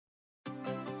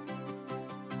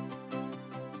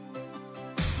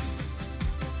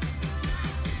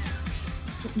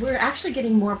we're actually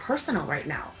getting more personal right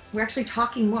now. We're actually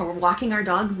talking more. We're walking our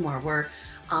dogs more. We're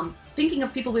thinking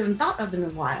of people we haven't thought of in a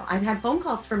while. I've had phone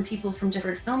calls from people from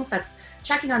different film sets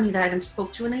checking on me that I haven't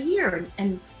spoke to in a year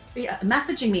and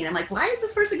messaging me. And I'm like, why is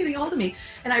this person getting a hold of me?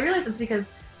 And I realize it's because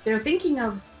they're thinking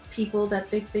of people that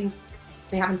they think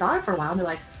they haven't thought of for a while. And they're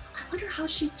like, I wonder how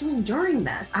she's doing during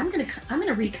this. I'm gonna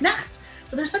reconnect.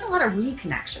 So there's been a lot of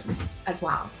reconnections as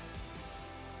well.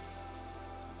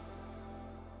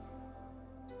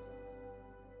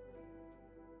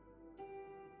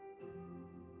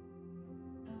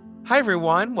 Hi,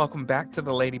 everyone. Welcome back to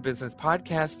the Lady Business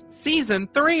Podcast, Season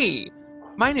 3.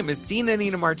 My name is Dina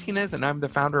Nina Martinez, and I'm the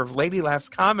founder of Lady Laughs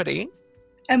Comedy.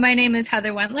 And my name is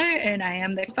Heather Wendler, and I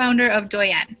am the founder of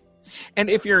Doyen. And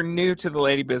if you're new to the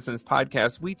Lady Business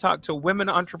Podcast, we talk to women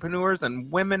entrepreneurs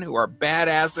and women who are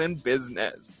badass in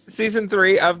business. Season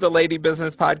 3 of the Lady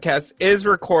Business Podcast is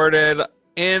recorded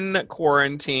in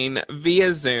quarantine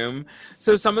via Zoom.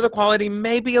 So some of the quality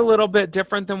may be a little bit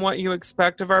different than what you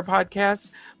expect of our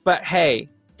podcast. But hey,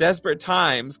 desperate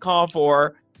times call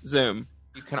for Zoom.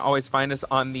 You can always find us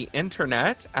on the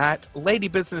internet at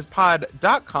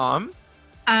ladybusinesspod.com.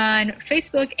 On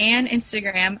Facebook and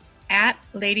Instagram at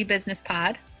Lady Business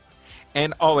Pod.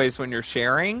 And always when you're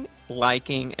sharing,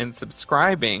 liking, and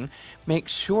subscribing, make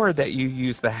sure that you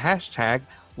use the hashtag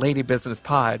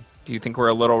LadyBusinessPod. Do you think we're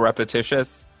a little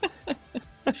repetitious?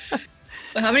 So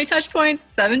how many touch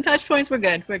points? 7 touch points? We're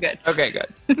good. We're good. Okay, good.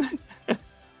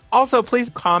 Also, please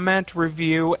comment,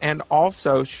 review, and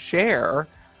also share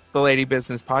the Lady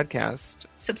Business Podcast.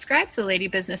 Subscribe to the Lady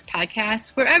Business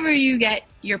Podcast wherever you get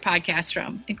your podcasts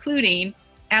from, including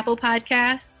Apple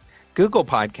Podcasts, Google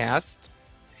Podcast,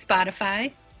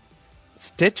 Spotify,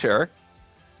 Stitcher,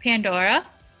 Pandora.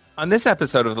 On this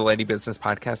episode of the Lady Business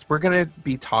Podcast, we're going to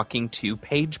be talking to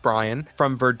Paige Bryan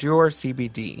from Verdure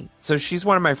CBD. So she's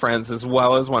one of my friends as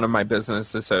well as one of my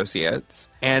business associates.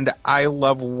 And I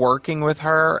love working with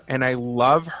her, and I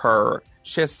love her.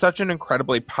 She has such an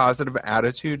incredibly positive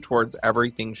attitude towards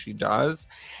everything she does.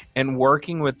 And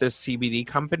working with this CBD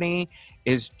company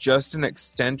is just an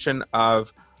extension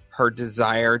of her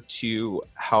desire to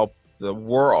help the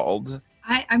world.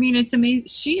 I mean, it's amazing.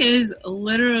 She is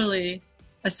literally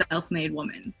a self-made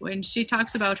woman. When she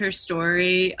talks about her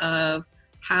story of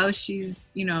how she's,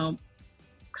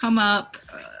 come up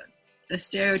the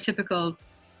stereotypical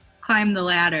climb the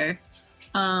ladder.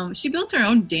 She built her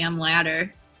own damn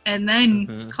ladder and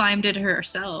then climbed it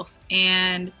herself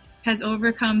and has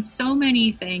overcome so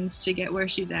many things to get where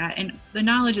she's at. And the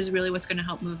knowledge is really what's going to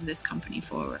help move this company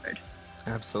forward.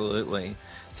 Absolutely.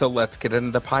 So let's get into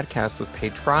the podcast with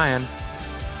Paige Bryan.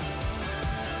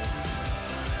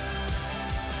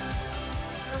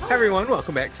 Hi, everyone.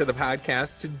 Welcome back to the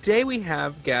podcast. Today we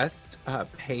have guest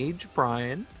Paige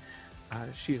Bryan.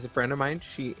 She's a friend of mine.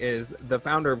 She is the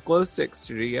founder of Glow Stick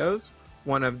Studios,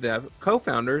 one of the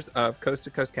co-founders of Coast to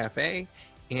Coast Cafe,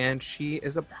 and she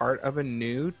is a part of a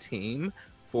new team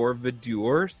for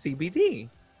Verdure CBD.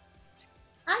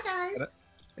 Hi, guys.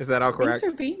 Is that all correct?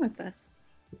 Thanks for being with us.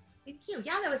 Thank you.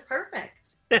 Yeah, that was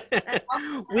perfect.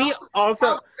 We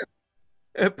also...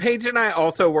 Paige and I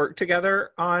also work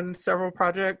together on several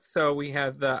projects. So we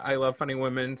have the I Love Funny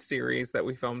Women series that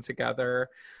we filmed together.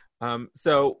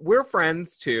 So we're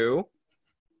friends too.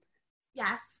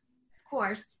 Yes, of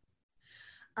course.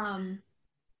 Was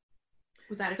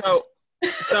that a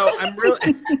so I'm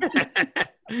really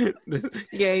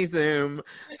yay Zoom.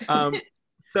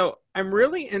 So I'm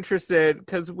really interested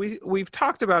because we've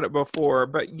talked about it before,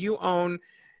 but you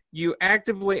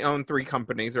actively own 3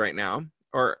 companies right now,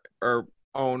 or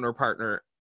own or partner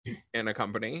in a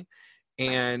company,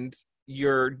 and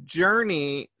your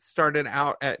journey started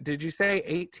out at, did you say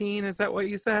 18? Is that what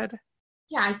you said?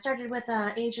 Yeah, I started with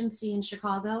an agency in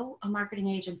Chicago, a marketing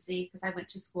agency, because I went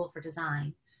to school for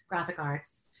design, graphic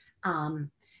arts. And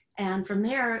from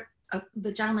there,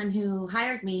 the gentleman who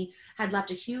hired me had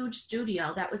left a huge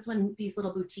studio. That was when these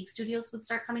little boutique studios would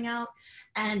start coming out.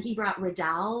 And he brought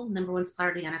Riddell, #1 supplier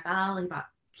of the NFL, and he brought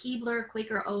Keebler,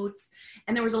 Quaker Oats,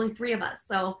 and there was only 3 of us.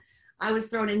 So I was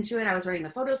thrown into it. I was running the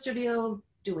photo studio,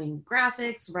 doing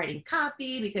graphics, writing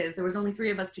copy, because there was only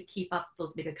 3 of us to keep up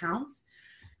those big accounts.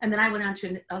 And then I went on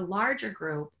to a larger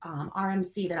group,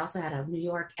 RMC, that also had a New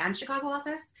York and Chicago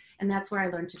office. And that's where I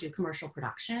learned to do commercial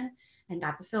production and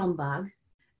got the film bug.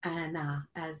 And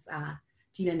as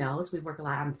Tina knows, we work a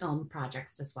lot on film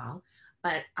projects as well.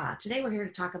 But today we're here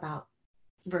to talk about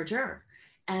Verdure.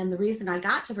 And the reason I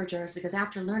got to Verdure is because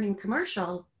after learning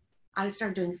commercial, I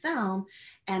started doing film,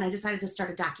 and I decided to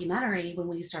start a documentary when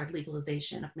we started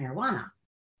legalization of marijuana.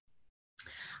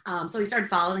 So we started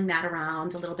following that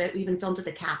around a little bit. We even filmed at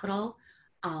the Capitol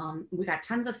We got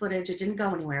tons of footage. It didn't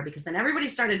go anywhere because then everybody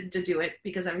started to do it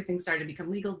because everything started to become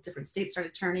legal. Different states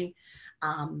started turning.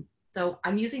 So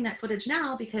I'm using that footage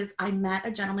now because I met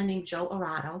a gentleman named Joe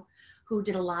Arado who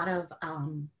did a lot of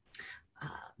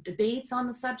debates on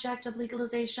the subject of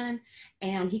legalization,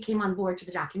 and he came on board to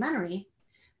the documentary.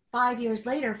 5 years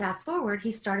later, fast forward,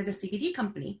 he started a CBD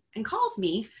company and calls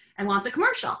me and wants a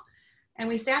commercial. And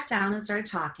we sat down and started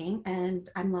talking, and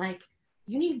I'm like,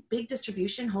 you need big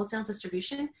distribution, wholesale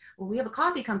distribution? Well, we have a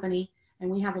coffee company and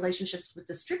we have relationships with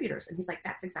distributors. And he's like,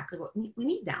 that's exactly what we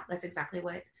need now. That's exactly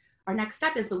what our next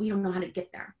step is, but we don't know how to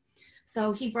get there.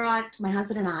 So he brought my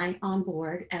husband and I on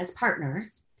board as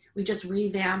partners. We just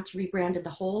rebranded the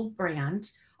whole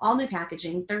brand, all new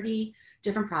packaging, 30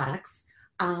 different products.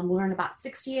 We're in about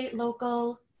 68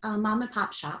 local mom and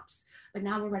pop shops, but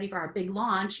now we're ready for our big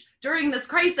launch during this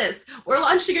crisis. We're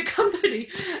launching a company,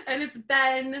 and it's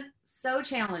been so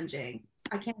challenging.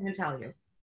 I can't even tell you.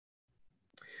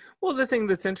 Well, the thing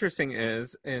that's interesting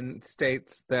is in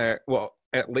states that, well,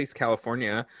 at least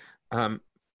California,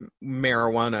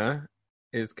 marijuana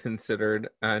is considered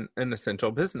an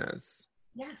essential business.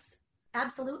 Yes,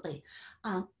 absolutely.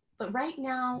 But right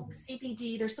now,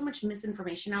 CBD, there's so much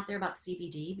misinformation out there about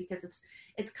CBD because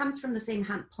it comes from the same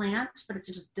hemp plant, but it's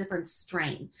just a different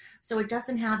strain. So it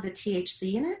doesn't have the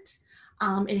THC in it.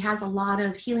 It has a lot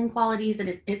of healing qualities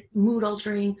and it mood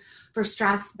altering for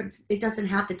stress, but it doesn't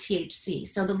have the THC.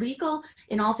 So the legal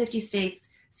in all 50 states,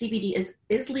 CBD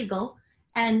is legal,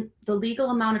 and the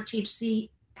legal amount of THC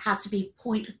has to be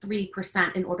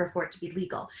 0.3% in order for it to be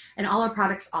legal. And all our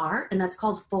products are, and that's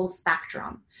called full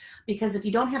spectrum. Because if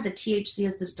you don't have the THC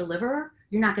as the deliverer,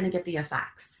 you're not going to get the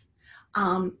effects.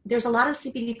 There's a lot of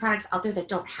CBD products out there that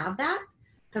don't have that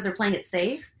because they're playing it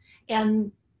safe.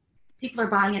 And people are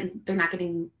buying it and they're not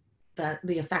getting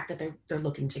the effect that they're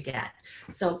looking to get.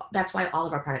 So that's why all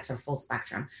of our products are full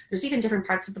spectrum. There's even different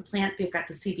parts of the plant. They've got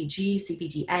the CBG,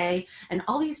 CBDA, and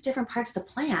all these different parts of the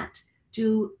plant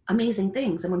do amazing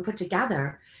things. And when put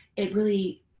together,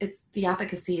 the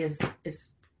efficacy is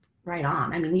right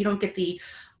on. I mean, you don't get the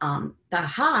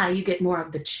high, you get more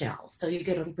of the chill. So you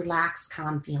get a relaxed,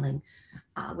 calm feeling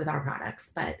with our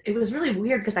products. But it was really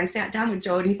weird because I sat down with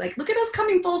Joe and he's like, look at us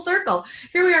coming full circle.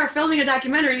 Here we are filming a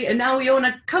documentary and now we own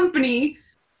a company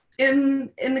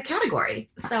in the category.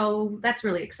 So that's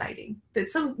really exciting.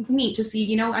 It's so neat to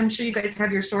see, I'm sure you guys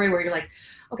have your story where you're like,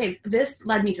 okay, this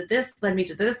led me to this, led me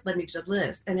to this, led me to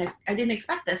this. And I didn't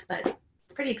expect this, but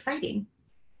it's pretty exciting.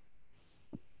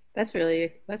 That's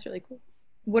really cool.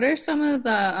 What are some of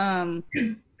the,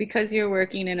 because you're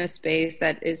working in a space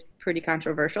that is pretty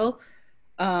controversial,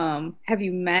 have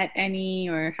you met any,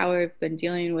 or how have you been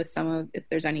dealing with if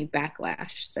there's any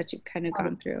backlash that you've kind of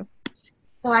gone through?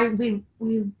 So we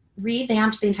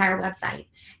revamped the entire website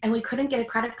and we couldn't get a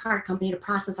credit card company to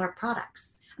process our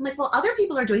products. I'm like, well, other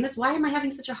people are doing this. Why am I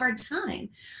having such a hard time?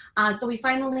 So we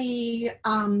finally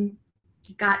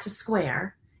got to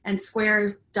Square, and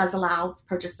Square does allow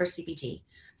purchase for CBD.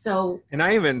 And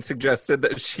I even suggested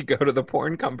that she go to the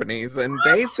porn companies, and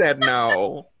they said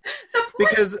no.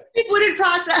 Because it wouldn't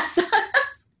process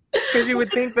us. Because you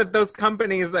would think that those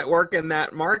companies that work in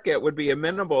that market would be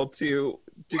amenable to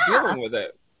dealing with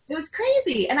it. It was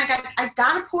crazy. And I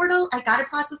got a portal, I got a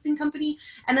processing company,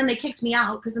 and then they kicked me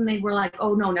out because then they were like,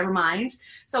 oh, no, never mind.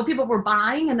 So people were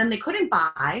buying, and then they couldn't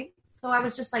buy. So I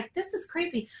was just like, this is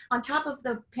crazy. On top of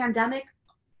the pandemic,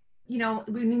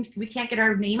 we can't get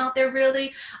our name out there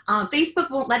really. Facebook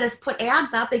won't let us put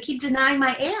ads up. They keep denying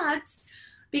my ads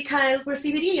because we're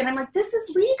CBD. And I'm like, this is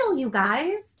legal, you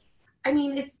guys. I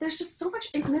mean, there's just so much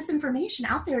misinformation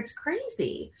out there. It's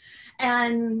crazy.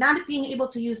 And not being able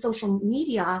to use social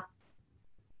media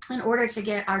in order to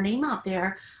get our name out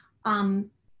there,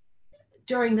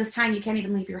 during this time, you can't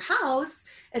even leave your house.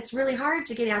 It's really hard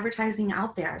to get advertising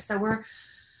out there. So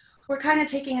we're kind of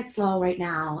taking it slow right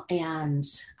now and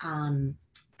kind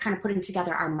of putting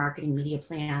together our marketing media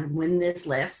plan when this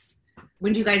lifts.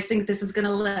 When do you guys think this is going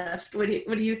to lift? What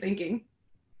are you thinking?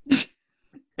 You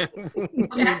and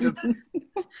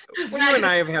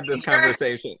I have had this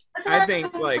conversation.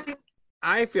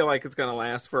 I feel like it's going to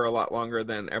last for a lot longer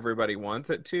than everybody wants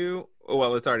it to.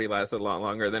 Well, it's already lasted a lot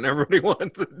longer than everybody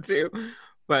wants it to.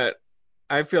 But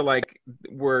I feel like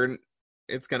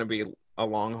it's going to be a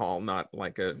long haul, not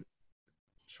like a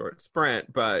short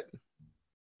sprint. But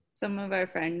some of our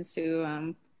friends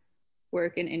who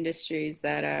work in industries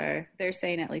they're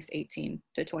saying at least 18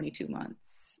 to 22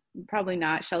 months. Probably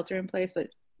not shelter in place, but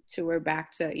we're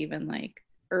back to even like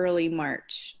early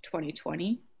March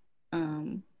 2020.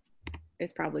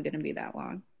 It's probably going to be that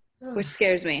long, which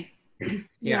scares me.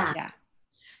 Yeah.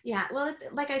 Yeah, well,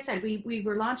 like I said, we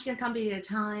were launching a company at a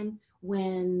time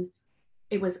when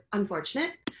it was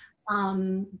unfortunate,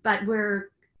 but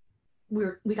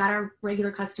we got our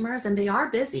regular customers, and they are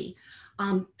busy.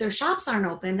 Their shops aren't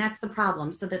open. That's the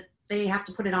problem. So that they have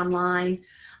to put it online.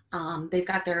 They've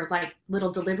got their like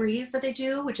little deliveries that they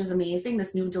do, which is amazing.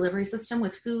 This new delivery system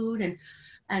with food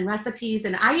and recipes.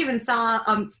 And I even saw,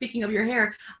 speaking of your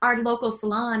hair, our local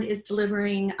salon is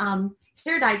delivering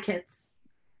hair dye kits.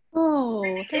 Oh,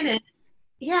 in it.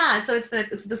 Yeah, so it's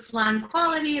the salon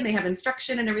quality, and they have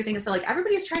instruction and everything. So like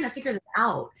everybody's trying to figure this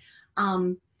out.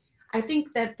 I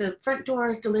think that the front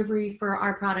door delivery for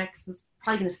our products is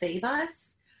probably going to save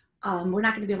us. We're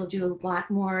not going to be able to do a lot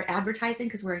more advertising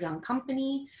because we're a young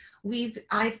company. We've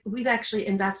actually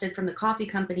invested from the coffee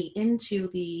company into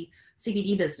the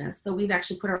CBD business, so we've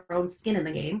actually put our own skin in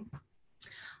the game.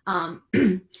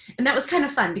 And that was kind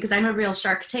of fun because I'm a real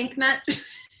Shark Tank nut.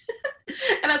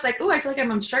 And I was like, oh, I feel like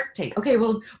I'm on Shark Tank. Okay,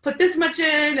 we'll put this much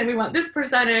in, and we want this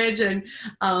percentage. And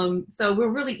so we're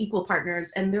really equal partners,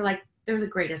 and they're the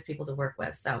greatest people to work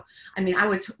with. So, I mean, I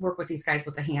would work with these guys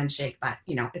with a handshake, but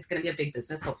it's going to be a big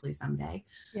business, hopefully someday.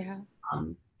 Yeah.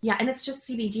 Yeah. And it's just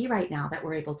CBD right now that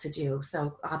we're able to do.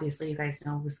 So obviously you guys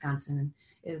know Wisconsin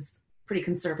is pretty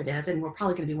conservative, and we're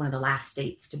probably going to be one of the last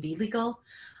states to be legal.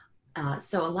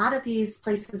 So a lot of these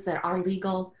places that are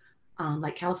legal,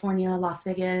 like California, Las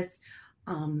Vegas,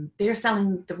 they're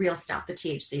selling the real stuff, the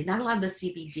THC. Not a lot of the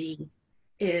CBD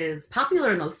is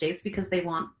popular in those states because they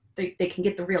can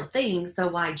get the real thing. So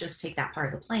why just take that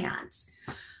part of the plant?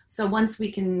 So once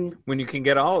we can... When you can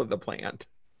get all of the plant.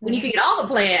 When you can get all the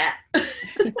plant.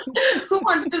 Who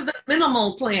wants just the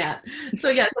minimal plant? So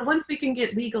yeah, so once we can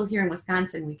get legal here in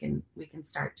Wisconsin, we can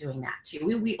start doing that too.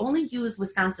 We only use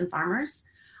Wisconsin farmers.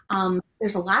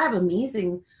 There's a lot of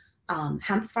amazing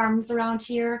hemp farms around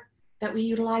here that we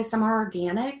utilize. Some are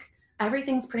organic.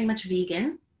 Everything's pretty much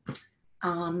vegan.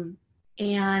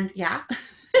 And yeah.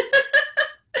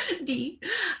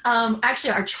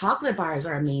 Actually, our chocolate bars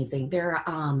are amazing. They're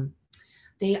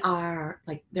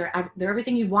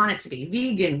everything you want it to be: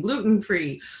 vegan,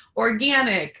 gluten-free,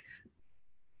 organic,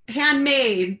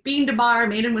 handmade, bean to bar,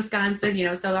 made in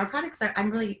Wisconsin. So our products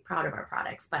I'm really proud of our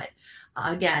products. But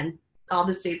again, all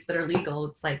the states that are legal,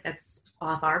 it's like that's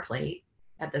off our plate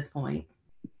at this point.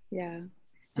 Yeah.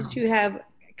 Did you have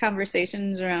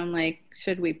conversations around like,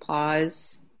 should we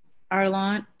pause our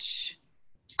launch?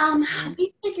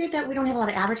 We figured that we don't have a lot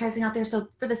of advertising out there. So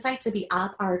for the site to be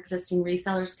up, our existing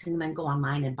resellers can then go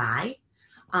online and buy.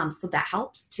 So that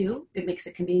helps too. It makes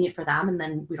it convenient for them. And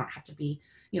then we don't have to be,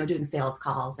 doing sales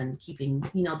calls and keeping,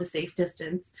 the safe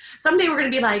distance. Someday we're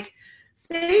going to be like,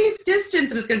 safe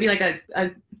distance. And it's going to be like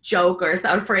a joke or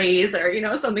a phrase or,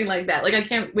 something like that. Like, I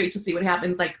can't wait to see what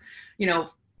happens. Like,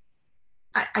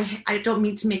 I don't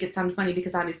mean to make it sound funny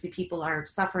because obviously people are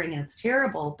suffering and it's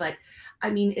terrible, but I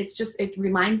mean, it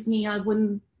reminds me of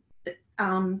when,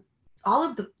 all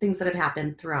of the things that have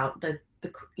happened throughout the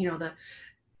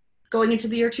going into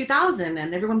the year 2000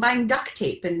 and everyone buying duct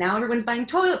tape and now everyone's buying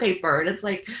toilet paper. And it's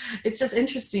like, it's just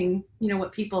interesting,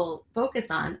 what people focus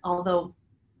on, although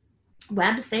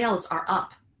web sales are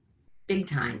up big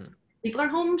time. Mm-hmm. People are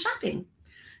home shopping,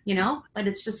 but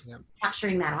it's just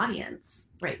capturing that audience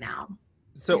right now.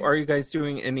 So are you guys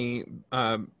doing any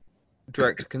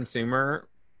direct consumer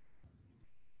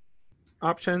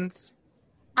options?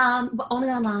 Only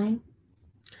online.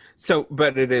 So,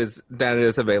 but that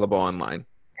is available online.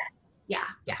 Yeah.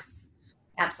 Yes,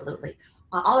 absolutely.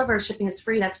 All of our shipping is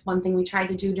free. That's one thing we tried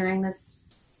to do during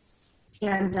this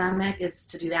pandemic is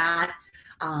to do that.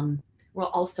 We'll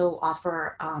also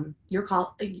offer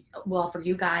we'll offer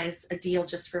you guys a deal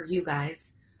just for you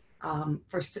guys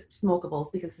for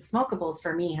smokables, because the smokables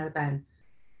for me have been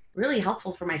really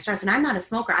helpful for my stress. And I'm not a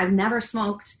smoker. I've never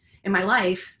smoked in my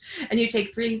life. And you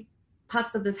take 3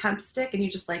 puffs of this hemp stick and you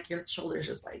just like, your shoulders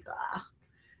just like,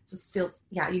 just feels,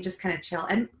 you just kind of chill.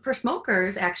 And for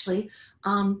smokers, actually,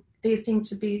 they seem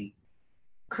to be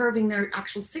curving their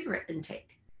actual cigarette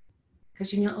intake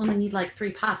because you only need like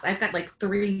 3 puffs. I've got like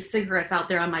 3 cigarettes out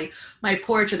there on my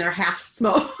porch and they're half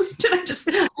smoked. And I just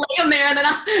lay them there and then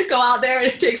I'll go out there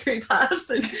and take 3 puffs.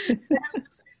 And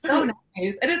it's so nice.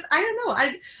 And it's, I don't know,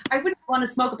 I wouldn't want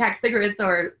to smoke a pack of cigarettes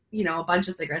or, a bunch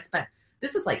of cigarettes, but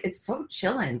this is like, it's so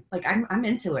chilling. Like I'm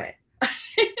into it.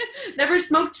 Never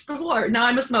smoked before. Now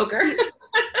I'm a smoker.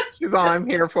 She's all, I'm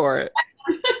here for it.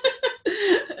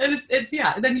 And it's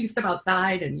then you step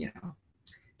outside and,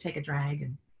 take a drag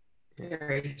and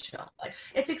very chill. But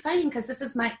it's exciting because this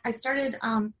is I started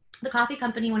the coffee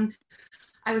company when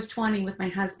I was 20 with my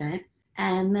husband.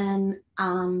 And then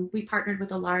we partnered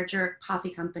with a larger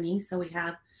coffee company. So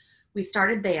we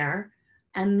started there.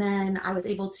 And then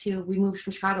we moved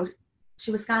from Chicago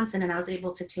to Wisconsin, and I was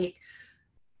able to take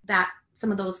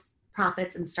some of those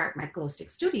profits and start my Glow Stick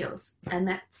Studios. And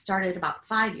that started about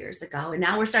 5 years ago. And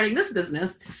now we're starting this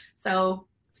business. So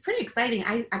it's pretty exciting.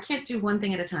 I can't do one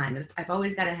thing at a time. I've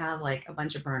always got to have like a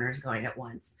bunch of burners going at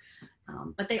once.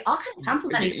 But they all kind of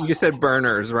complement each other. You said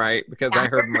burners, right? Because I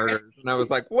heard murders and I was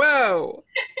like, whoa.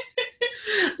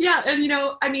 Yeah. And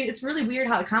it's really weird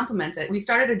how it complements it. We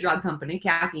started a drug company.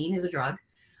 Caffeine is a drug.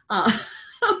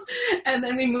 And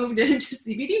then we moved into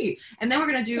CBD. And then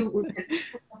we're going to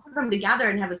put them together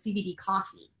and have a CBD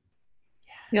coffee.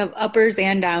 You have uppers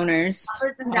and downers.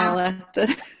 Uppers and downers.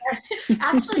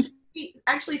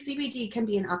 Actually, CBD can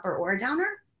be an upper or a downer.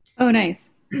 Oh, nice.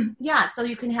 Yeah, so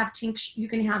you can have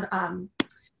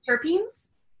terpenes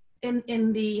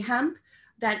in the hemp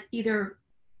that either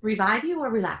revive you or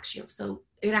relax you. So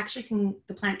the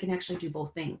plant can actually do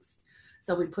both things.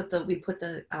 So we put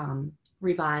the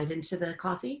revive into the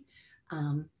coffee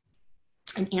and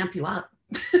amp you up.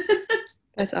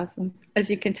 That's awesome. As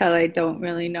you can tell, I don't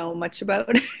really know much about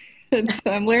it.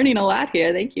 So I'm learning a lot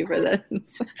here. Thank you for this.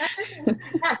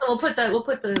 Yeah, so we'll put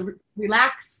the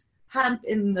relax hemp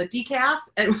in the decaf,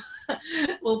 and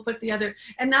we'll put the other.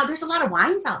 And now there's a lot of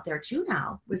wines out there too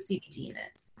now with CBD in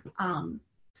it.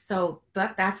 So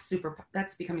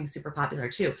that's becoming super popular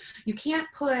too. You can't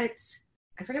put,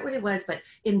 I forget what it was, but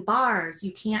in bars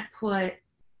you can't put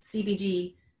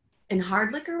CBD in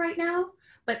hard liquor right now,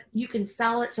 but you can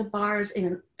sell it to bars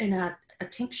in a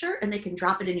tincture, and they can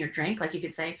drop it in your drink. Like you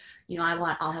could say,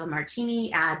 I'll have a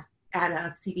martini, add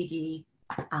a CBD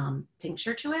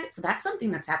tincture to it. So that's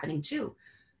something that's happening too.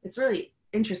 It's really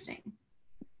interesting.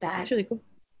 That's really cool.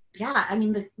 Yeah, I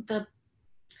mean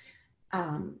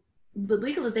the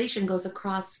legalization goes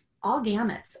across all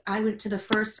gamuts. I went to the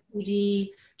first CBD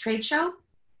trade show,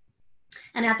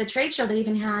 and at the trade show they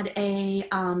even had a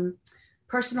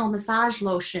personal massage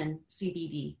lotion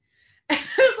CBD. And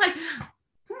I was like,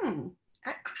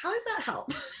 how does that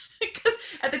help? Because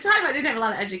at the time I didn't have a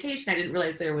lot of education. I didn't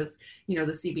realize there was, the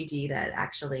CBD that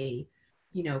actually,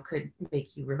 could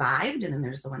make you revived. And then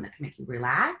there's the one that can make you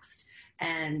relaxed.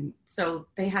 And so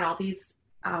they had all these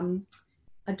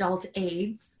adult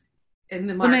aids in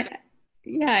the market.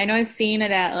 I know I've seen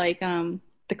it at like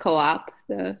the co-op,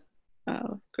 the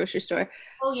grocery store.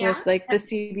 Oh, yeah. With like the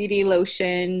CBD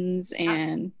lotions,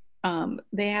 and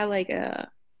they have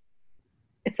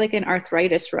it's like an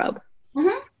arthritis rub.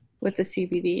 Mm-hmm. With the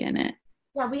CBD in it.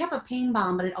 Yeah, we have a pain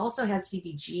balm, but it also has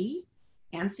CBG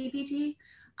and CBD,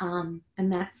 and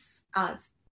that's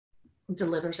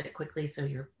delivers it quickly, so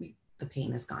the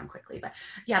pain is gone quickly. But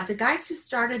yeah, the guys who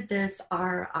started this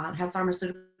have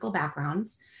pharmaceutical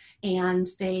backgrounds, and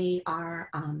they are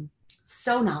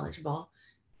so knowledgeable.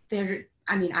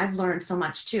 I've learned so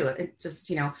much too. It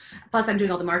just, plus I'm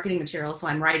doing all the marketing materials, so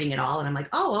I'm writing it all, and I'm like,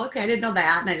 oh, okay, I didn't know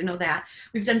that, and I didn't know that.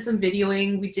 We've done some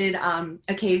videoing. We did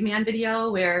a caveman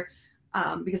video where,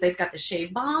 because they've got the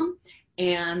shave bomb,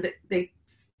 and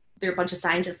they're a bunch of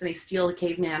scientists, and they steal the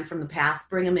caveman from the past,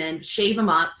 bring him in, shave him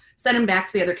up, send him back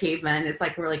to the other cavemen. It's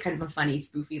like really kind of a funny,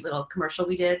 spoofy little commercial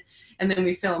we did. And then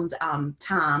we filmed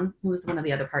Tom, who was one of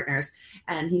the other partners,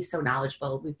 and he's so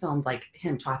knowledgeable. We filmed like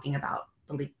him talking about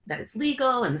that it's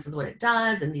legal, and this is what it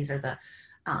does, and these are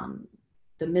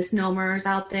the misnomers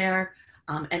out there,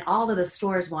 and all of the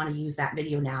stores want to use that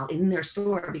video now in their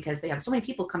store because they have so many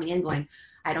people coming in going,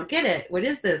 I don't get it, what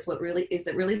is this, is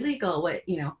it really legal,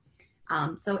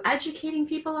 so educating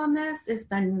people on this has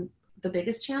been the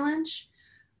biggest challenge,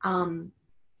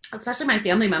 especially my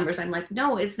family members. I'm like,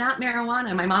 no, it's not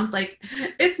marijuana. My mom's like,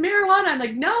 it's marijuana. I'm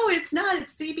like, no, it's not,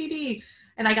 it's CBD.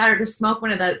 And I got her to smoke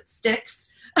one of the sticks,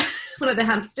 one of the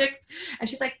hemp sticks, and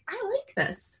she's like, I like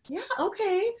this. Yeah,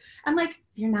 okay. I'm like,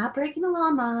 you're not breaking the law,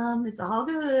 Mom. It's all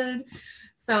good.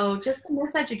 So just the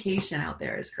miseducation out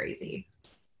there is crazy.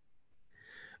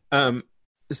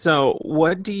 So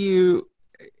what do you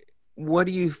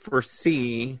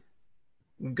foresee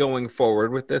going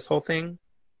forward with this whole thing?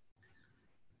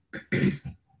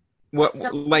 What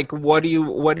do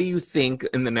you think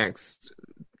in the next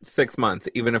 6 months,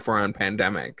 even if we're on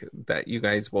pandemic, that you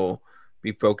guys will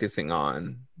be focusing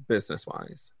on business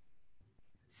wise?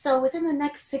 So within the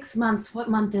next 6 months, what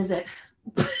month is it?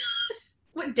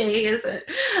 What day is it?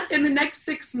 In the next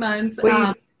 6 months.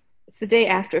 It's the day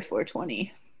after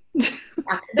 420.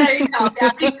 There you go.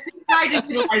 I didn't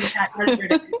realize that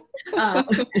yesterday.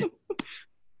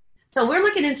 So we're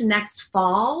looking into next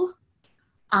fall.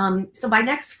 So by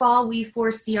next fall, we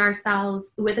foresee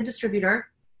ourselves with a distributor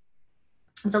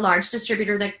the large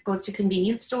distributor that goes to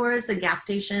convenience stores and gas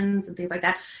stations and things like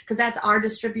that, because that's our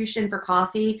distribution for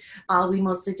coffee. We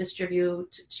mostly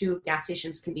distribute to gas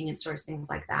stations, convenience stores, things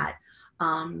like that.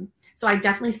 So I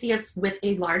definitely see us with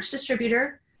a large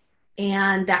distributor,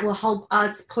 and that will help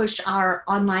us push our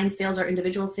online sales, our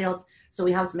individual sales, so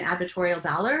we have some advertorial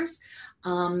dollars.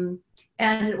 And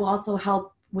it will also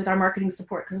help with our marketing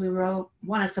support, because we will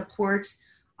want to support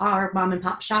our mom and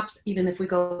pop shops, even if we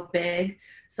go big.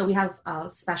 So we have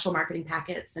special marketing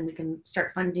packets, and we can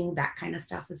start funding that kind of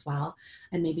stuff as well,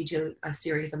 and maybe do a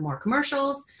series of more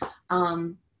commercials.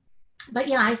 But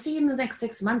yeah, I see in the next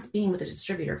 6 months being with a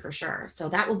distributor for sure. So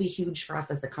that will be huge for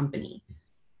us as a company.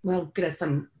 Will get us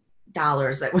some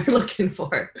dollars that we're looking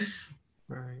for.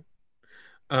 Right.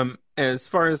 As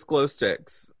far as glow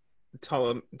sticks,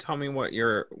 tell me what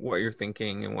you're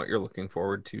thinking and what you're looking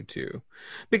forward to too,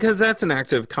 because that's an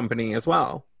active company as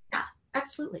well. Yeah,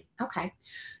 absolutely. Okay.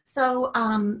 So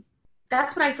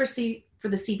that's what I foresee for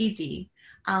the CBD.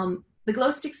 The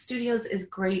Glow Stick Studios is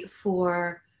great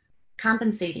for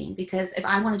compensating, because if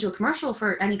I want to do a commercial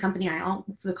for any company I own,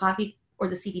 for the coffee or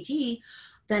the CBD,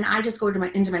 then I just go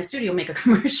into my studio, make a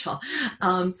commercial.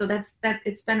 So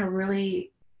it's been a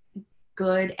really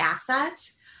good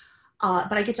asset.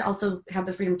 But I get to also have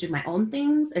the freedom to do my own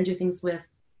things and do things with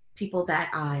people that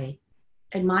I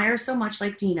admire so much,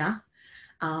 like Dina.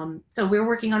 So we're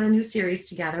working on a new series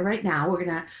together right now. We're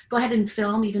going to go ahead and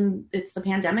film, even it's the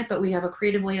pandemic, but we have a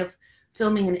creative way of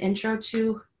filming an intro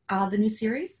to the new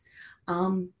series.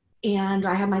 And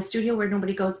I have my studio where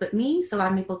nobody goes but me, so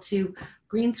I'm able to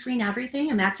green screen everything,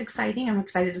 and that's exciting. I'm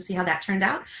excited to see how that turned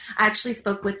out. I actually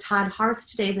spoke with Todd Harth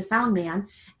today, the sound man,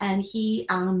 and he's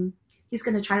going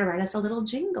to try to write us a little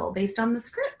jingle based on the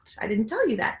script. I didn't tell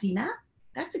you that, Dina.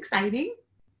 That's exciting.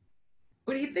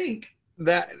 What do you think?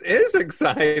 That is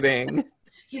exciting.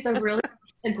 He's a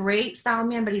great sound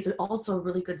man, but he's also a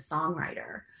really good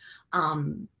songwriter.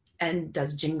 And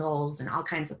does jingles and all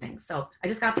kinds of things. So I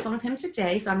just got off the phone with him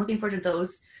today, so I'm looking forward to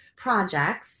those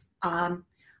projects. I'm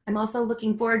also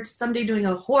looking forward to someday doing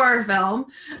a horror film.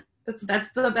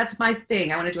 That's my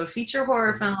thing. I want to do a feature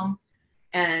horror film,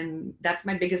 and that's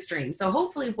my biggest dream. So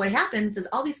hopefully what happens is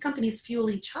all these companies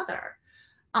fuel each other.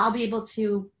 I'll be able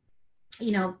to,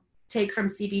 take from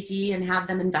CBD and have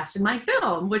them invest in my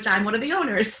film, which I'm one of the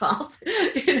owners of,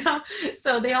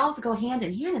 so they all go hand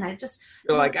in hand. And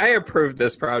you're like, I approve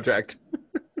this project.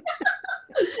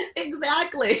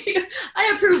 Exactly.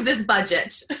 I approve this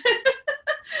budget.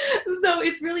 So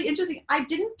it's really interesting. I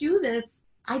didn't do this.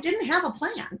 I didn't have a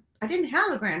plan. I didn't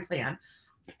have a grand plan.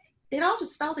 It all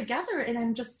just fell together,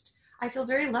 and I feel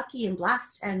very lucky and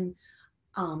blessed. And,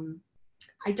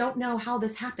 I don't know how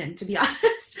this happened, to be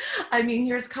honest. I mean,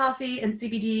 here's coffee and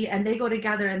CBD, and they go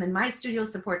together, and then my studio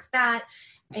supports that.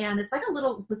 And it's like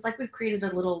we've created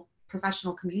a little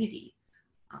professional community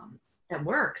that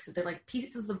works. They're like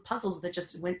pieces of puzzles that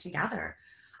just went together.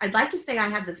 I'd like to say I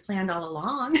had this planned all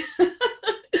along,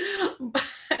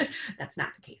 but that's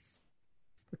not the case.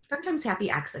 Sometimes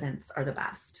happy accidents are the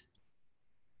best.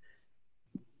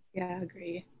 Yeah, I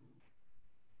agree.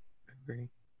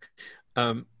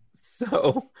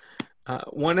 So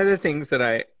one of the things that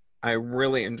I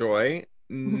really enjoy,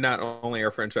 not only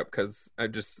our friendship, because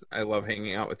I love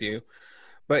hanging out with you,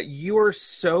 but you are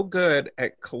so good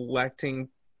at collecting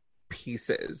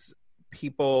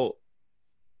people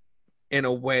in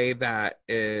a way that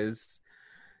is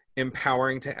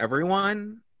empowering to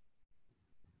everyone.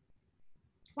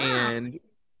 Wow. And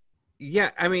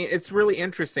yeah, I mean, it's really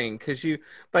interesting because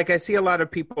I see a lot of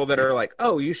people that are like,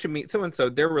 oh, you should meet so-and-so.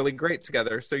 They're really great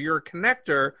together. So you're a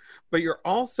connector, but you're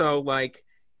also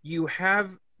you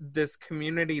have this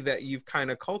community that you've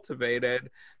kind of cultivated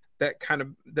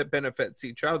that benefits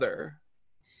each other.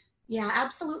 Yeah,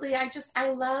 absolutely. I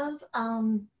love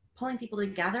pulling people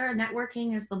together.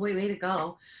 Networking is the way to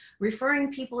go.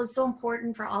 Referring people is so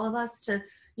important for all of us to,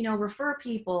 refer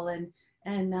people and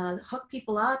hook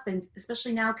people up, and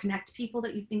especially now connect people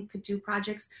that you think could do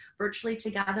projects virtually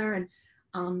together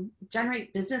and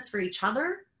generate business for each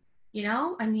other.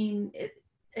 I mean,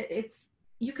 it's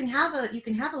you can have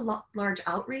a large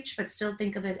outreach, but still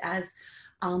think of it as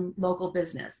local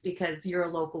business, because you're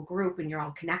a local group and you're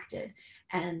all connected.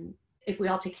 And if we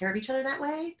all take care of each other that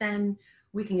way, then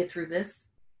we can get through this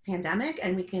pandemic,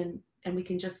 and we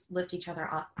can just lift each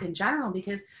other up in general.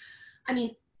 Because, I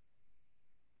mean,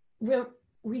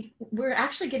 we're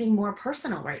actually getting more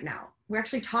personal right now. We're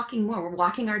actually talking more. We're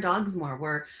walking our dogs more.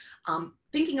 We're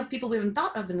thinking of people we haven't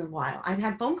thought of in a while. I've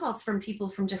had phone calls from people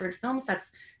from different film sets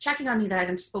checking on me that I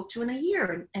haven't spoke to in a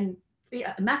year, and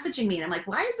messaging me. And I'm like,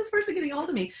 why is this person getting a hold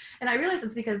of me? And I realize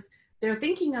it's because they're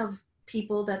thinking of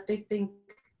people that they think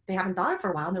they haven't thought of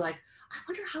for a while. And they're like, I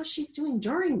wonder how she's doing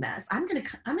during this. I'm going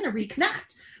to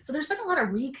reconnect. So there's been a lot of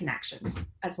reconnections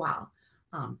as well.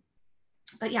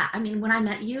 But yeah, I mean, when I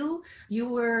met you, you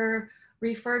were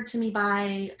referred to me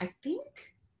by, I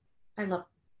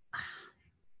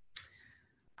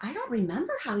don't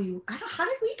remember how did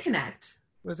we connect?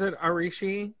 Was it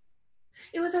Arishi?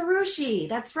 It was Arushi.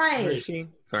 That's right. Arishi?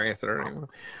 Sorry, I said her name wrong.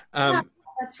 Yeah,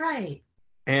 that's right.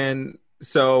 And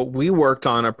so we worked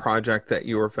on a project that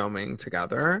you were filming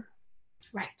together.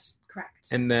 Right. Correct.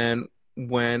 And then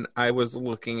when I was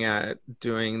looking at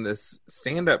doing this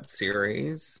stand-up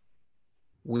series,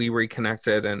 we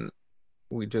reconnected and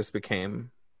we just became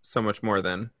so much more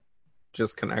than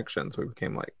just connections. We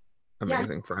became like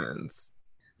amazing friends.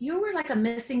 You were like a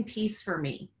missing piece for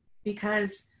me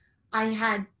because I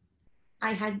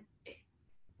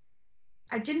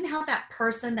didn't have that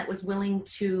person that was willing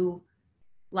to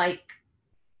like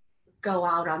go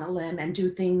out on a limb and do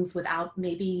things without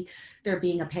maybe there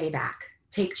being a payback,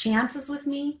 take chances with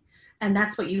me. And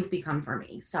that's what you've become for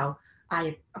me. So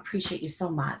I appreciate you so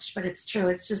much, but it's true.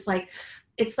 It's just like,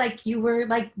 it's like you were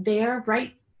like there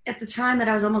right at the time that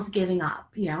I was almost giving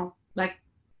up, you know, like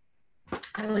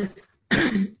I was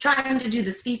trying to do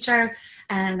this feature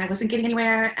and I wasn't getting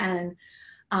anywhere. And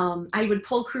I would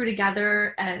pull crew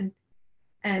together and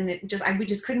we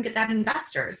just couldn't get that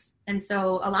investors. And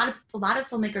so a lot of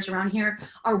filmmakers around here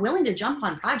are willing to jump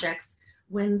on projects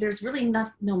when there's really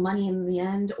no money in the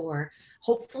end, or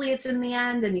hopefully it's in the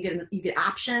end and you get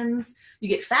options, you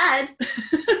get fed.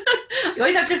 You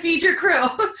always have to feed your crew.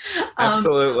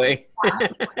 Absolutely.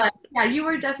 But yeah, you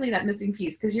were definitely that missing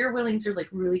piece because you're willing to like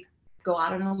really go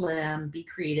out on a limb, be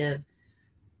creative,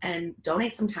 and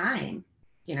donate some time.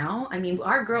 You know, I mean,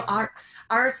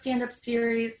 our stand-up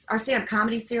series, our stand-up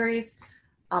comedy series,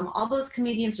 all those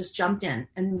comedians just jumped in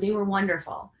and they were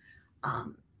wonderful.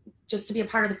 Just to be a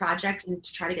part of the project and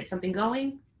to try to get something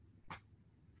going.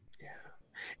 Yeah.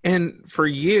 And for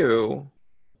you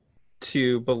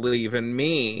to believe in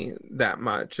me that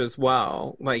much as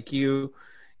well, like you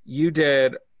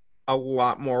did a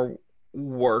lot more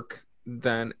work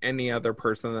than any other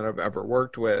person that I've ever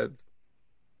worked with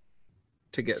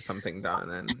to get something done.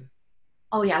 And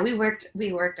oh yeah, we worked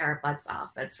our butts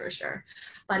off, that's for sure.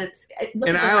 But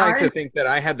and I like to think that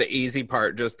I had the easy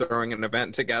part, just throwing an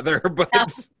event together, but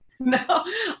no,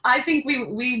 I think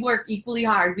we work equally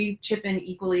hard. We chip in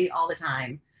equally all the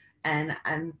time, and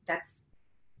that's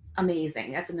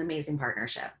amazing. That's an amazing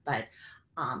partnership. But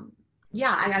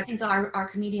yeah, I think our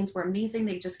comedians were amazing.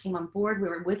 They just came on board. We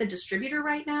were with a distributor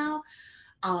right now.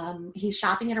 He's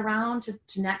shopping it around to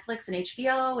Netflix and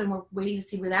HBO, and we're waiting to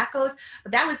see where that goes.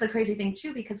 But that was the crazy thing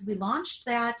too, because we launched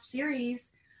that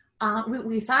series.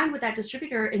 We signed with that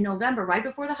distributor in November, right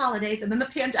before the holidays, and then the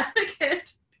pandemic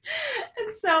hit.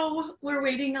 And so we're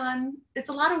waiting on, it's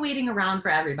a lot of waiting around for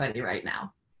everybody right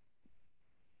now.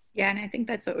 Yeah, and I think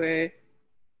that's what we're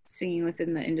seeing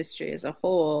within the industry as a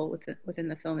whole, within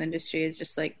the film industry, is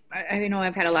just like, I know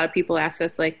I've had a lot of people ask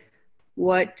us, like,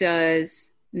 what does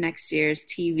next year's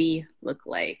TV look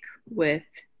like, with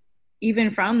even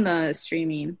from the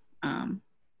streaming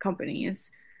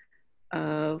companies,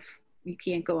 of you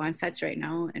can't go on sets right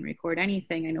now and record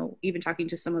anything. I know, even talking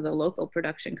to some of the local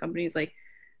production companies, like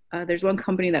there's one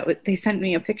company that they sent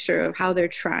me a picture of how they're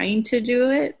trying to do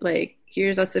it. Like,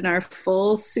 here's us in our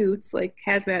full suits, like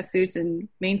hazmat suits, and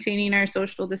maintaining our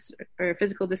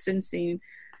physical distancing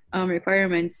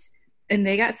requirements. And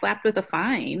they got slapped with a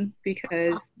fine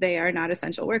because they are not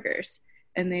essential workers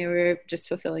and they were just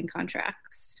fulfilling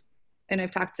contracts. And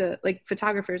I've talked to, like,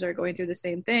 photographers are going through the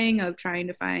same thing of trying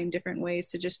to find different ways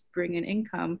to just bring in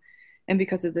income. And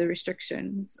because of the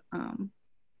restrictions,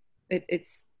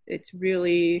 it's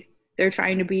really, they're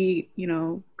trying to be, you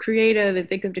know, creative and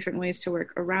think of different ways to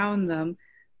work around them,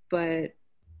 but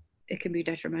it can be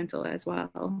detrimental as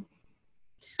well.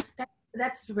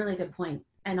 That's a really good point.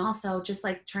 And also just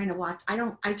like trying to watch, I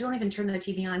don't even turn the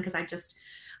TV on because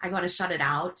I want to shut it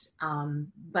out.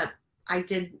 But I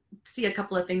did see a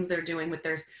couple of things they're doing with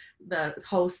the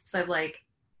hosts of like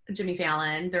Jimmy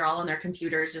Fallon. They're all on their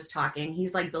computers just talking.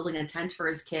 He's like building a tent for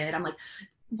his kid. I'm like,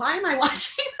 why am I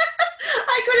watching this?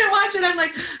 I couldn't watch it. I'm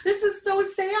like, this is so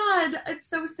sad. It's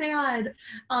so sad.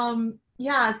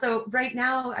 Yeah. So right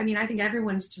now, I mean, I think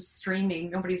everyone's just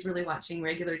streaming. Nobody's really watching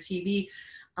regular TV.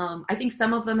 I think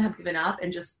some of them have given up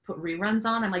and just put reruns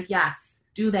on. I'm like, yes,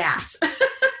 do that.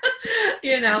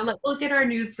 You know, we'll get our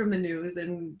news from the news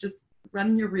and just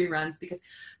run your reruns, because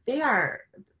I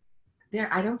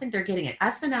don't think they're getting it.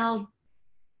 SNL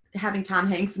having Tom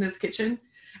Hanks in his kitchen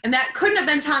And that couldn't have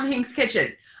been Tom Hanks'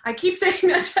 kitchen. I keep saying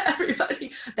that to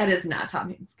everybody. That is not Tom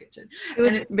Hanks' kitchen. It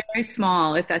was very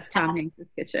small, if that's Tom Hanks'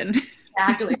 kitchen.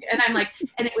 Exactly. And I'm like,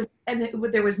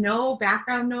 there was no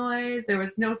background noise. There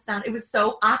was no sound. It was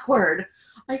so awkward.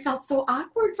 I felt so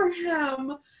awkward for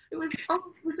him. It was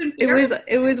embarrassing.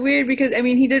 It was weird because, I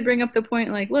mean, he did bring up the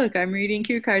point, like, look, I'm reading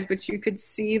cue cards, but you could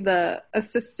see the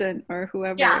assistant or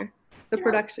whoever,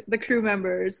 the crew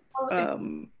members,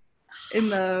 in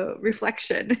the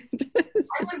reflection.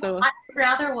 I would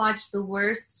rather watch the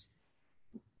worst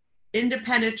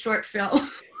independent short film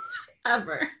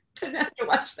ever than have to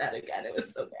watch that again. It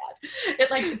was so bad. It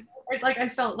I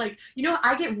felt like,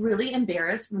 I get really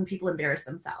embarrassed when people embarrass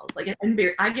themselves. Like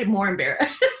I get more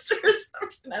embarrassed or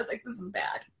something. I was like, this is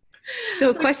bad. So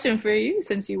a question for you,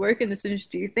 since you work in this industry,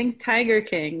 do you think Tiger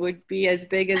King would be as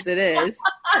big as it is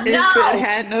No. if it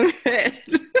hadn't been?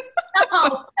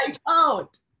 No, I don't.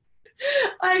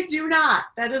 I do not.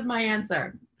 That is my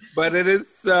answer. But it is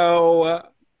so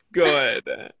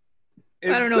good.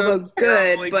 I don't know about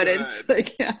good, but it's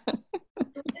like, yeah.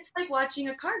 It's like watching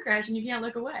a car crash and you can't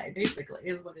look away, basically,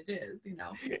 is what it is,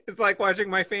 It's like watching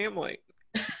my family.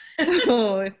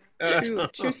 Oh,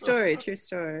 true story.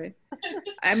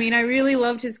 I mean, I really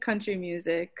loved his country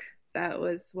music. That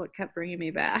was what kept bringing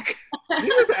me back. He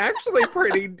was actually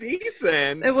pretty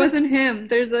decent. It wasn't him.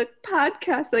 There's a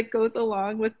podcast that goes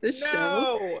along with the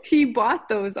show. He bought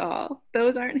those all.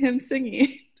 Those aren't him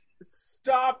singing.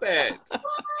 Stop it.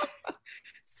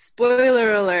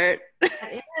 Spoiler alert.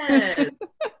 It is.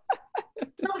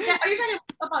 So, are you talking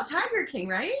about Tiger King,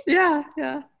 right? Yeah.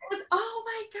 Oh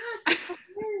my gosh, that's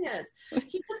hilarious.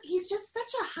 He's just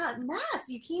such a hot mess.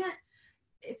 You can't.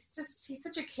 It's just, he's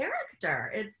such a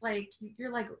character. It's like,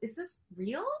 you're like, is this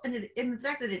real? And in the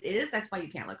fact that it is, that's why you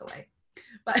can't look away.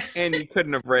 But and you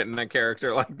couldn't have written a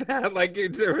character like that. Like,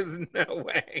 there was no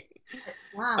way.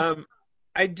 Wow.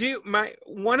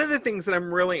 One of the things that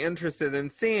I'm really interested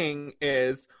in seeing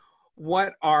is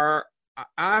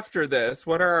after this,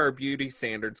 what are our beauty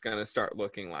standards going to start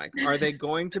looking like? Are they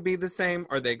going to be the same?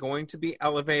 Are they going to be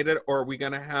elevated? Or are we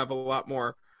going to have a lot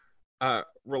more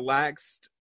relaxed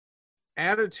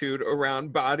attitude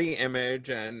around body image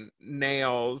and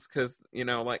nails? Because, and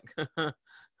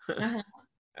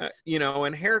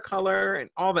hair color and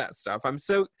all that stuff. I'm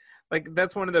so, like,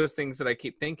 that's one of those things that I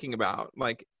keep thinking about.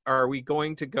 Like, are we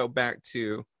going to go back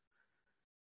to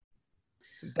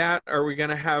that? Are we going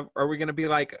to be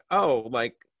like, oh,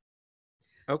 like,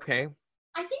 okay.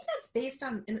 I think that's based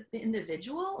on the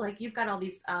individual. Like, you've got all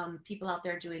these people out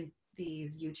there doing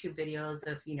these YouTube videos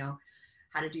of,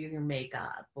 how to do your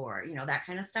makeup or, that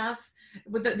kind of stuff.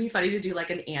 Would that be funny to do like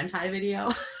an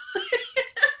anti-video?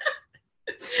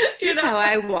 Here's how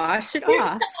I wash it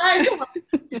off.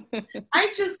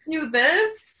 I just do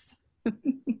this.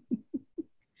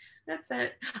 That's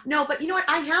it. No, but you know what?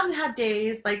 I have had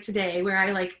days like today where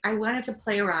I wanted to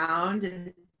play around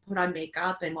and put on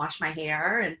makeup and wash my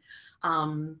hair.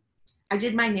 And I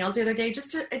did my nails the other day.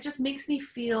 It just makes me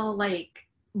feel like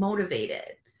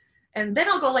motivated. And then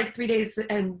I'll go like 3 days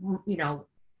and,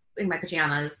 in my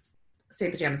pajamas,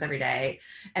 same pajamas every day,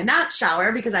 and not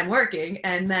shower because I'm working.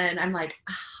 And then I'm like,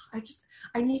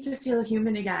 I need to feel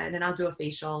human again. And I'll do a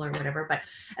facial or whatever. But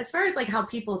as far as like how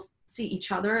people see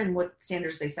each other and what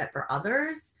standards they set for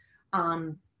others,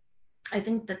 I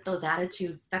think that those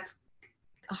attitudes, that's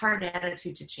a hard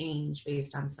attitude to change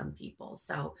based on some people.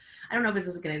 So I don't know if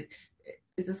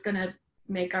is this going to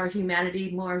make our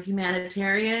humanity more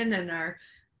humanitarian and our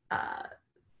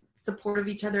support of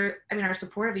each other. I mean, our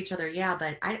support of each other, yeah,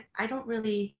 but I don't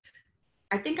really,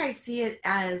 I think I see it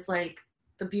as like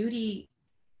the beauty,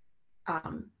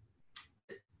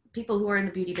 people who are in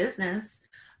the beauty business,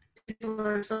 people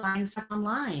are still buying stuff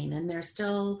online and they're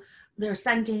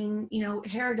sending,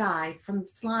 hair dye from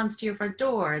salons to your front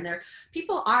door. And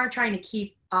people are trying to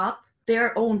keep up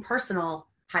their own personal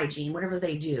hygiene, whatever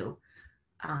they do.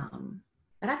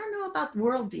 But I don't know about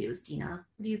worldviews, Dina.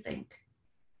 What do you think?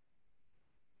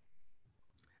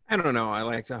 I don't know. I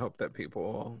like to hope that people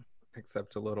will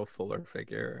accept a little fuller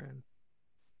figure and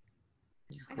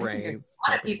praise. There's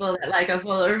a lot of people that like a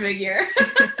fuller figure.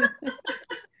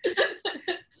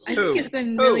 I think it's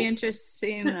been really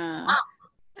interesting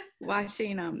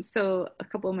watching. So a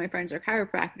couple of my friends are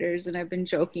chiropractors, and I've been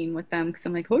joking with them because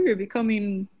I'm like, oh, you're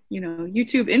becoming,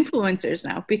 YouTube influencers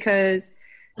now, because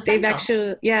they've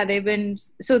been,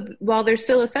 so while they're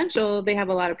still essential, they have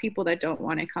a lot of people that don't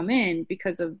want to come in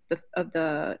because of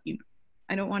the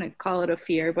I don't want to call it a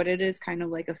fear, but it is kind of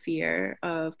like a fear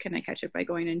of, can I catch it by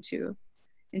going into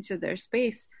their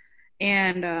space?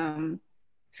 And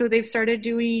so they've started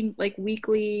doing like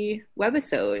weekly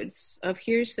webisodes of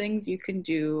here's things you can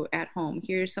do at home.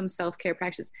 Here's some self-care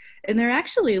practices. And they're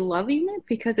actually loving it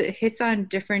because it hits on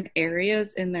different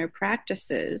areas in their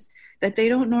practices that they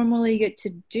don't normally get to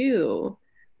do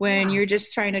when you're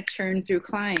just trying to churn through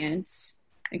clients,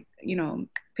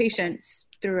 patients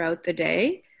throughout the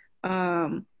day.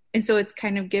 And so it's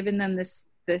kind of given them this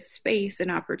space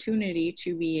and opportunity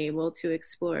to be able to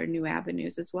explore new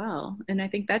avenues as well. And I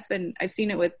think I've seen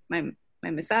it with my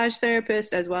massage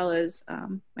therapist as well as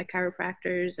my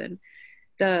chiropractors and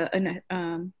they're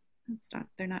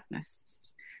not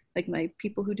narcissists, like my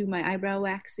people who do my eyebrow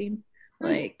waxing,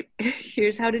 like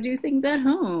here's how to do things at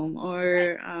home,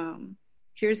 or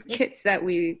here's kits that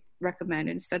we recommend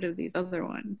instead of these other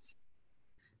ones.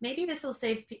 Maybe this will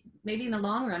maybe in the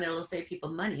long run, it'll save people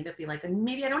money. They'll be like,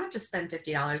 maybe I don't have to spend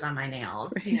 $50 on my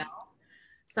nails, right.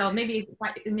 So maybe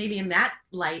in that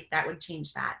light, that would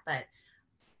change that.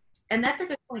 And that's a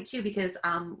good point too, because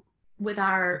with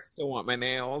our... I still want my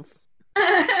nails.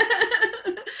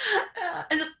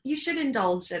 And you should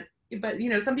indulge it, but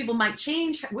some people might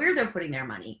change where they're putting their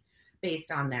money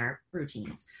based on their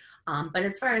routines. But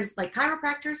as far as like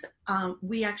chiropractors,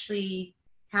 we actually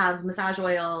have massage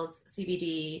oils,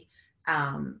 CBD,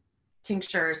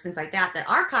 tinctures, things like that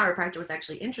our chiropractor was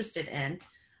actually interested in.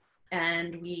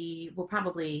 And we will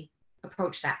probably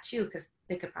approach that too, because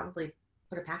they could probably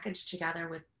put a package together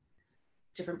with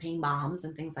different pain balms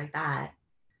and things like that,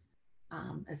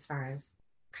 as far as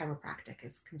chiropractic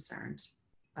is concerned.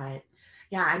 But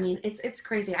yeah, I mean, it's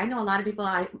crazy. I know a lot of people,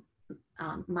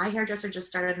 my hairdresser just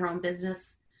started her own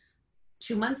business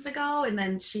 2 months ago, and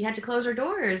then she had to close her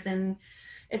doors, and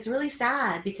it's really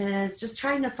sad because just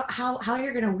trying to how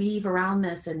you're going to weave around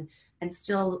this and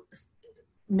still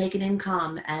make an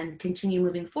income and continue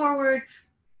moving forward.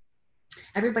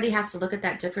 Everybody has to look at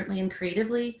that differently and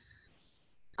creatively.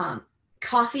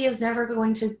 Coffee is never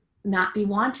going to not be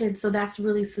wanted, so that's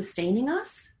really sustaining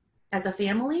us as a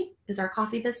family, is our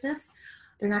coffee business.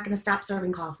 They're not going to stop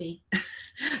serving coffee.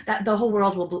 That the whole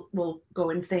world will go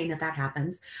insane if that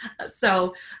happens.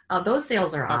 So those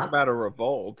sales are up. Talk about a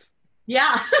revolt.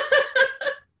 Yeah.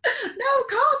 No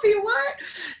coffee, what?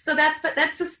 So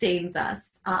that sustains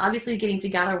us. Obviously getting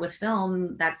together with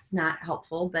film, that's not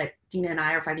helpful, but Dina and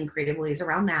I are finding creative ways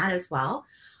around that as well.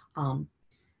 And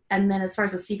then as far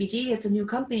as the CBD, it's a new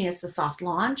company. It's a soft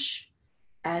launch.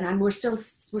 And we're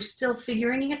still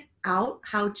figuring it out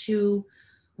how to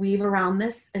weave around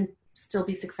this and still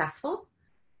be successful.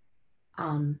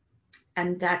 And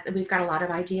that we've got a lot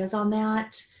of ideas on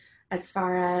that, as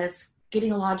far as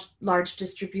getting a large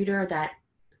distributor that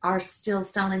are still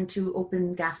selling to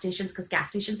open gas stations, because gas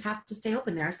stations have to stay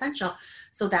open. They're essential.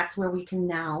 So that's where we can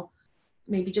now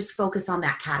maybe just focus on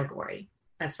that category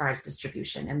as far as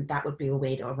distribution. And that would be a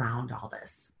way to around all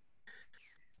this.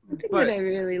 One thing that I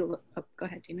really go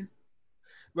ahead, Tina.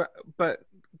 But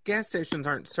gas stations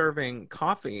aren't serving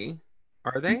coffee,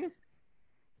 are they?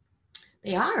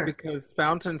 They are. Because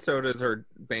fountain sodas are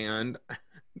banned.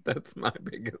 That's my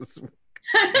biggest...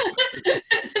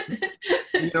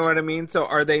 You know what I mean? So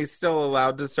are they still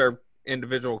allowed to serve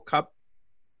individual cup?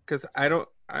 Because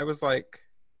I was like...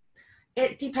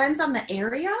 It depends on the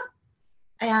area.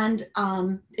 And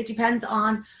it depends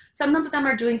on... Some of them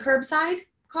are doing curbside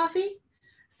coffee.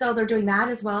 So they're doing that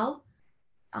as well.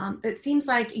 It seems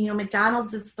like,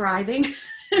 McDonald's is thriving,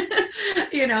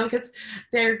 because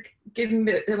they're getting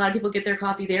a lot of people get their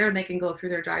coffee there, and they can go through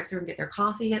their drive-thru and get their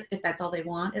coffee if that's all they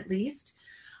want, at least.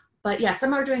 But yeah,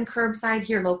 some are doing curbside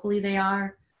here locally. They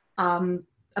are.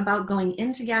 About going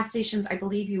into gas stations, I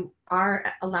believe you are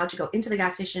allowed to go into the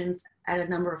gas stations at a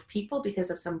number of people, because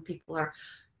if some people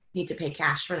need to pay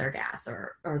cash for their gas,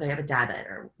 or they have a debit,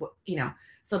 or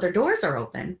so their doors are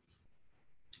open.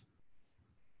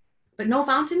 But no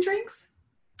fountain drinks?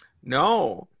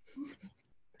 No.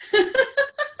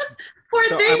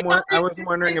 So I was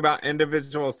wondering about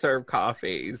individual serve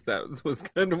coffees. That was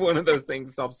kind of one of those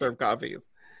things, self-serve coffees.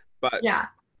 But yeah,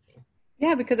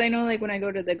 because I know, like, when I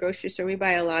go to the grocery store, we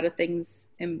buy a lot of things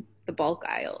in the bulk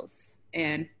aisles,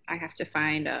 and I have to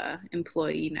find a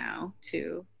employee now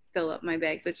to fill up my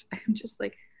bags, which I'm just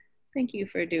like, thank you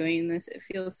for doing this. It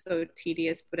feels so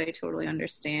tedious, but I totally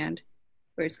understand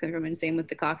where it's coming from. And same with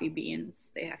the coffee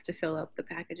beans. They have to fill up the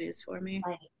packages for me.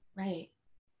 Right.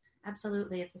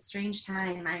 Absolutely. It's a strange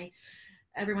time.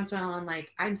 Every once in a while,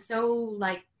 I'm so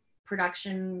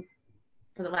production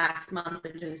for the last month. I've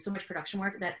been doing so much production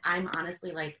work that I'm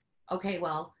honestly like, okay,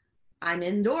 well, I'm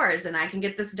indoors and I can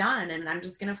get this done, and I'm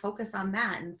just going to focus on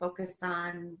that and focus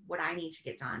on what I need to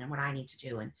get done and what I need to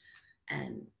do,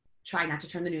 and try not to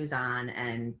turn the news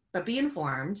on, but be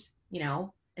informed,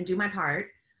 and do my part.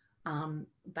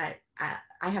 But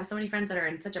I have so many friends that are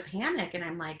in such a panic, and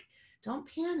I'm like, don't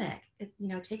panic.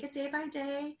 Take it day by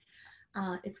day.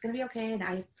 It's going to be okay. And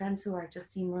I have friends who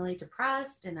just seem really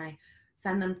depressed, and I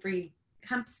send them free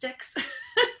hemp sticks.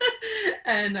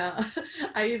 And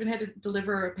I even had to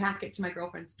deliver a packet to my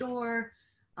girlfriend's door.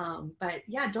 But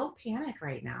yeah, don't panic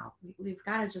right now. We've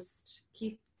got to just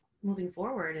keep moving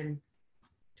forward and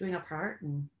doing our part,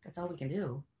 and that's all we can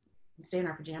do. And stay in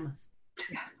our pajamas.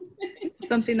 Yeah.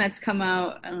 Something that's come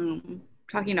out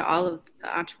talking to all of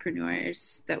the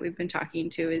entrepreneurs that we've been talking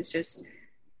to is just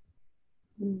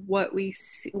what we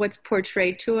see, what's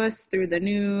portrayed to us through the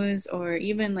news, or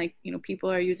even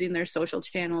people are using their social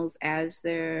channels as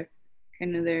their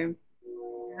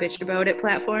bitch about it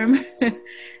platform.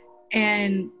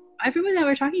 And everyone that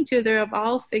we're talking to, they've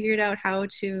all figured out how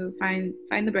to find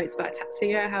the bright spots,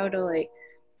 figure out how to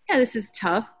this is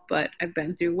tough, but I've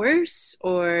been through worse,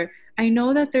 or I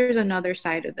know that there's another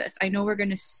side of this. I know we're going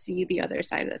to see the other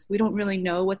side of this. We don't really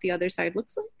know what the other side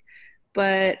looks like,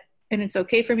 and it's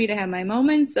okay for me to have my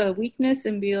moments of weakness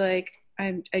and be like,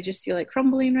 I just feel like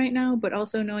crumbling right now, but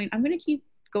also knowing I'm going to keep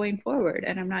going forward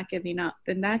and I'm not giving up.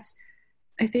 And I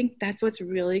think that's what's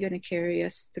really going to carry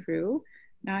us through,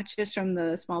 not just from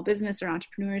the small business or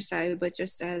entrepreneur side, but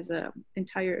just as an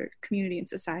entire community and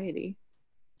society.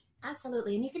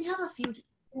 Absolutely. And you can have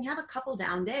a couple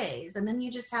down days, and then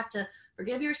you just have to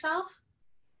forgive yourself,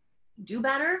 do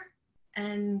better,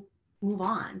 and move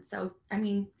on. So,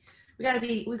 we got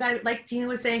to, like Tina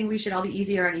was saying, we should all be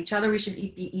easier on each other. We should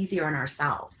be easier on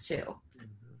ourselves too.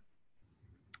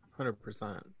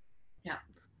 100%. Yeah.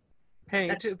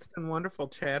 Paige, it's been wonderful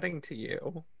chatting to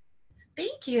you.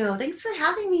 Thank you. Thanks for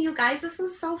having me, you guys. This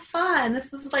was so fun.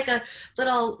 This was like a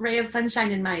little ray of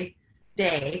sunshine in my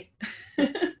day.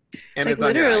 And it's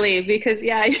literally, because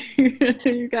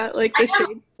you got the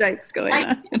shade stripes going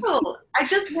on. I do. I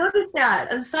just noticed that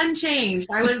the sun changed.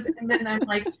 And then I'm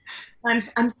like, I'm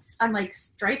like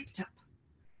striped up.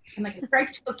 I'm like a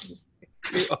striped cookie.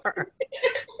 You are.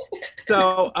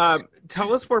 So,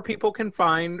 tell us where people can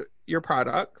find your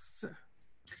products.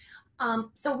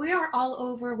 So we are all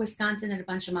over Wisconsin at a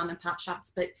bunch of mom and pop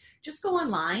shops, but just go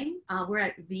online. We're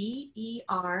at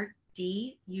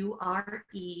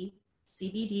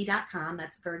VERDURECBD.com.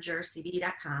 That's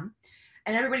VerdureCBD.com.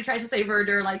 And everybody tries to say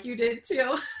Verdure like you did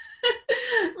too.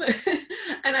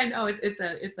 And I know it's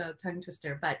a tongue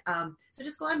twister, but so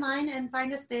just go online and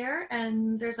find us there.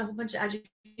 And there's a whole bunch of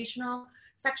educational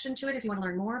section to it if you want to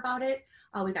learn more about it.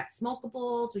 We got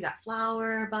smokables, we got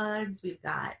flower buds, we've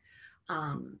got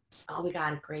we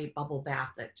got a great bubble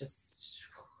bath that just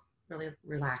really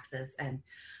relaxes, and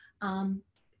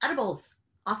edibles,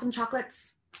 awesome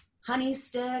chocolates, honey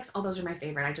sticks. Oh, those are my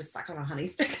favorite. I just sucked on a honey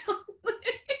stick.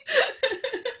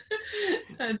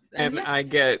 and yeah. I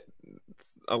get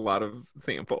a lot of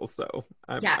samples, so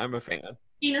I'm a fan.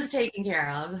 Tina's taken care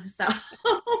of, so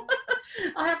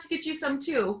I'll have to get you some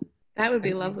too. That would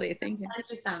be lovely. Thank you. I'll send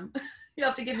you some. You'll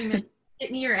have to get me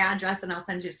your address, and I'll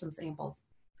send you some samples.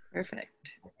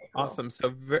 Perfect. Awesome.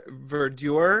 So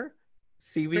Verdure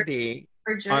CBD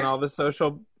on all the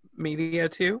social media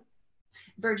too?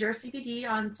 Verdure CBD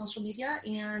on social media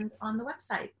and on the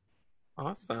website.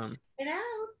 Awesome. Get out.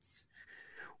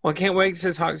 Well, I can't wait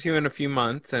to talk to you in a few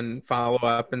months and follow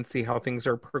up and see how things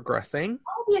are progressing.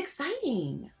 That will be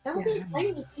exciting. That will be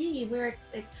exciting to see where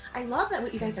I love that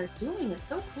what you guys are doing. It's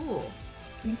so cool.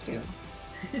 Thank you.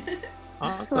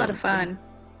 Awesome. It's a lot of fun.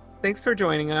 Thanks for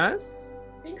joining us.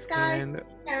 Thanks, guys. And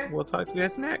we'll talk to you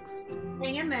guys next.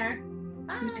 Hang in there.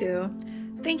 Bye. You too.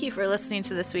 Thank you for listening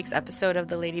to this week's episode of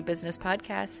the Lady Business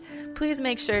Podcast. Please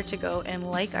make sure to go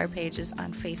and like our pages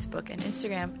on Facebook and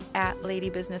Instagram at Lady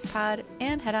Business Pod,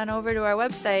 and head on over to our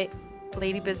website,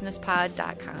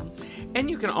 ladybusinesspod.com. And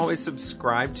you can always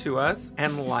subscribe to us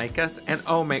and like us, and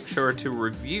make sure to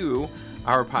review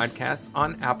our podcasts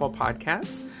on Apple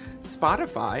Podcasts,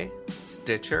 Spotify,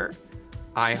 Stitcher,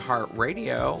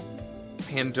 iHeartRadio,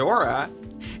 Pandora,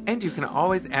 and you can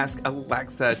always ask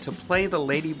Alexa to play the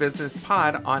Lady Business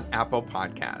Pod on Apple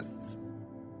Podcasts.